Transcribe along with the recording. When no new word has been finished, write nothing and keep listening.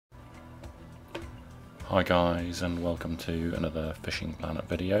Hi guys, and welcome to another Fishing Planet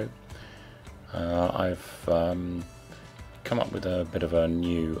video. I've come up with a bit of a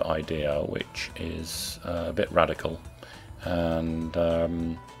new idea which is a bit radical,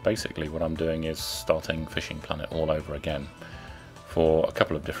 and basically what I'm doing is starting Fishing Planet all over again for a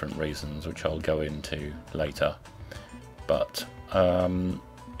couple of different reasons which I'll go into later. But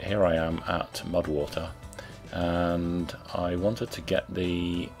here I am at Mudwater, and I wanted to get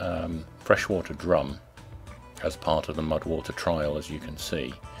the freshwater drum as part of the Mudwater trial, as you can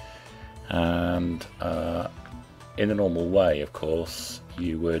see. And in the normal way, of course,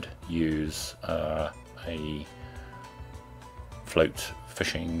 you would use a float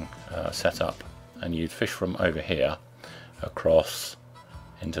fishing setup, and you'd fish from over here across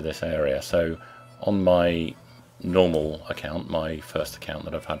into this area. So on my normal account, my first account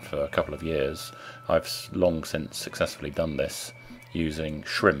that I've had for a couple of years, I've long since successfully done this using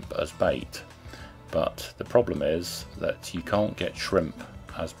shrimp as bait. But the problem is that you can't get shrimp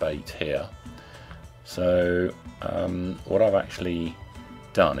as bait here. So what I've actually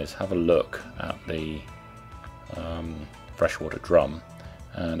done is have a look at the freshwater drum,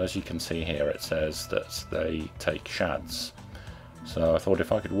 and as you can see here it says that they take shads. So I thought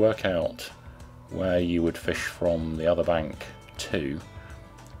if I could work out where you would fish from the other bank to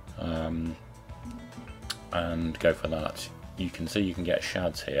and go for that. You can see you can get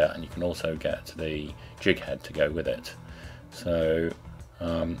shads here, and you can also get the jig head to go with it. So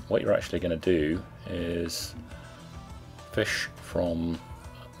what you're actually going to do is fish from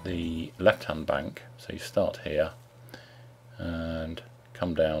the left hand bank. So you start here and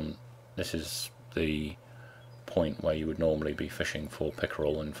come down. This is the point where you would normally be fishing for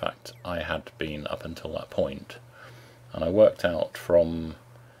pickerel. In fact, I had been up until that point, and I worked out from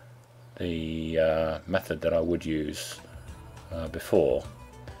the method that I would use before,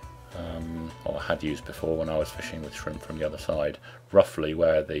 or I had used before when I was fishing with shrimp from the other side, roughly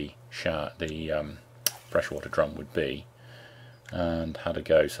where the freshwater drum would be and how to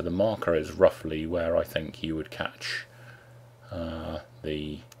go. So the marker is roughly where I think you would catch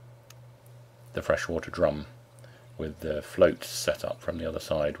the freshwater drum, with the float set up from the other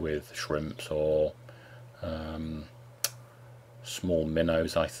side with shrimps or small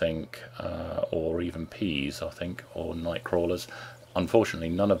minnows, I think, or even peas, I think, or night crawlers. Unfortunately,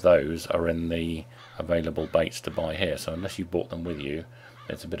 none of those are in the available baits to buy here, so unless you bought them with you,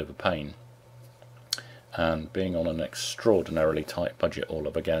 it's a bit of a pain. And being on an extraordinarily tight budget all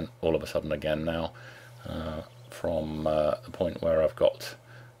of a sudden again now, from the point where I've got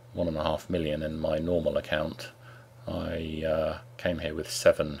 1.5 million in my normal account, I came here with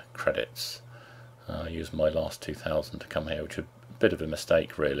 7 credits. I used my last 2,000 to come here, which is a bit of a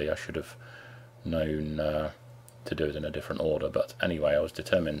mistake really. I should have known to do it in a different order, but anyway, I was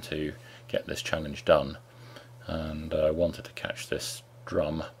determined to get this challenge done, and I wanted to catch this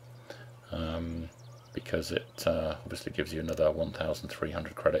drum because it obviously gives you another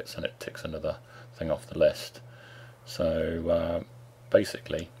 1,300 credits, and it ticks another thing off the list. So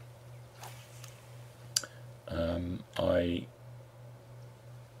basically I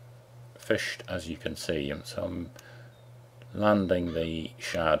fished, as you can see, and so I'm landing the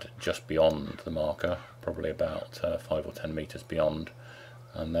shad just beyond the marker, probably about 5 or 10 meters beyond,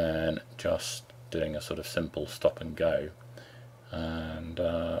 and then just doing a sort of simple stop and go. And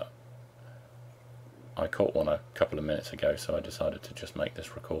I caught one a couple of minutes ago, so I decided to just make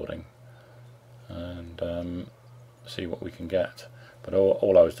this recording and see what we can get. But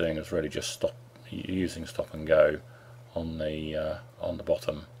all I was doing was really just using stop and go on the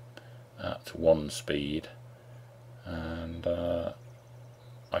bottom at 1 speed, and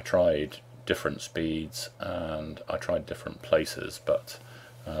I tried different speeds and I tried different places, but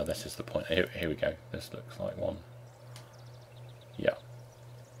this is the point. Here we go. This looks like one. Yeah,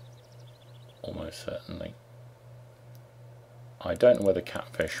 almost certainly. I don't know whether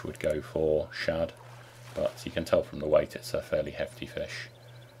catfish would go for shad, but you can tell from the weight it's a fairly hefty fish.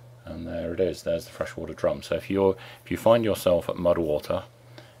 And there it is, there's the freshwater drum. So if you find yourself at Mudwater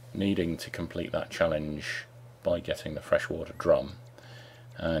needing to complete that challenge by getting the freshwater drum,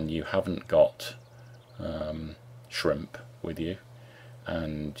 and you haven't got shrimp with you,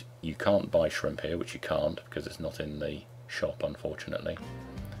 and you can't buy shrimp here, which you can't because it's not in the shop unfortunately,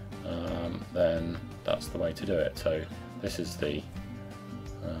 then that's the way to do it. So this is the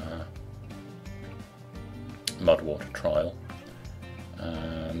Mudwater trial,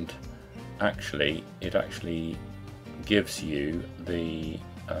 and actually it gives you the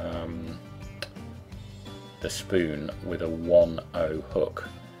spoon with a 1/0 hook,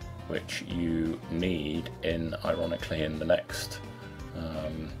 which you need ironically in the next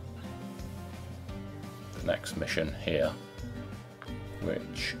next mission here,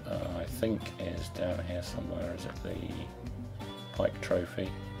 which I think is down here somewhere. Is it the pike trophy?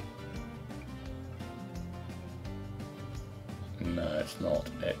 No, it's not.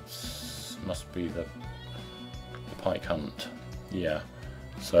 It's must be the pike hunt. Yeah.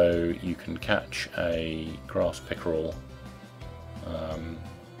 So you can catch a grass pickerel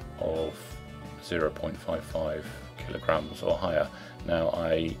of 0.55 kilograms or higher. Now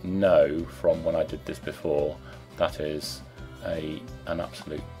I know from when I did this before that is an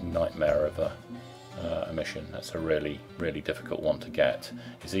absolute nightmare of a mission. That's a really difficult one to get.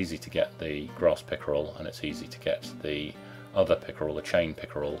 It's easy to get the grass pickerel and it's easy to get the other pickerel, the chain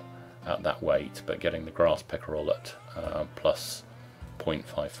pickerel, at that weight, but getting the grass pickerel at plus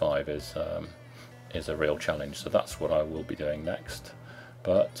 0.55 is a real challenge. So that's what I will be doing next.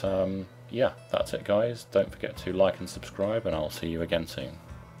 But yeah, that's it guys. Don't forget to like and subscribe, and I'll see you again soon.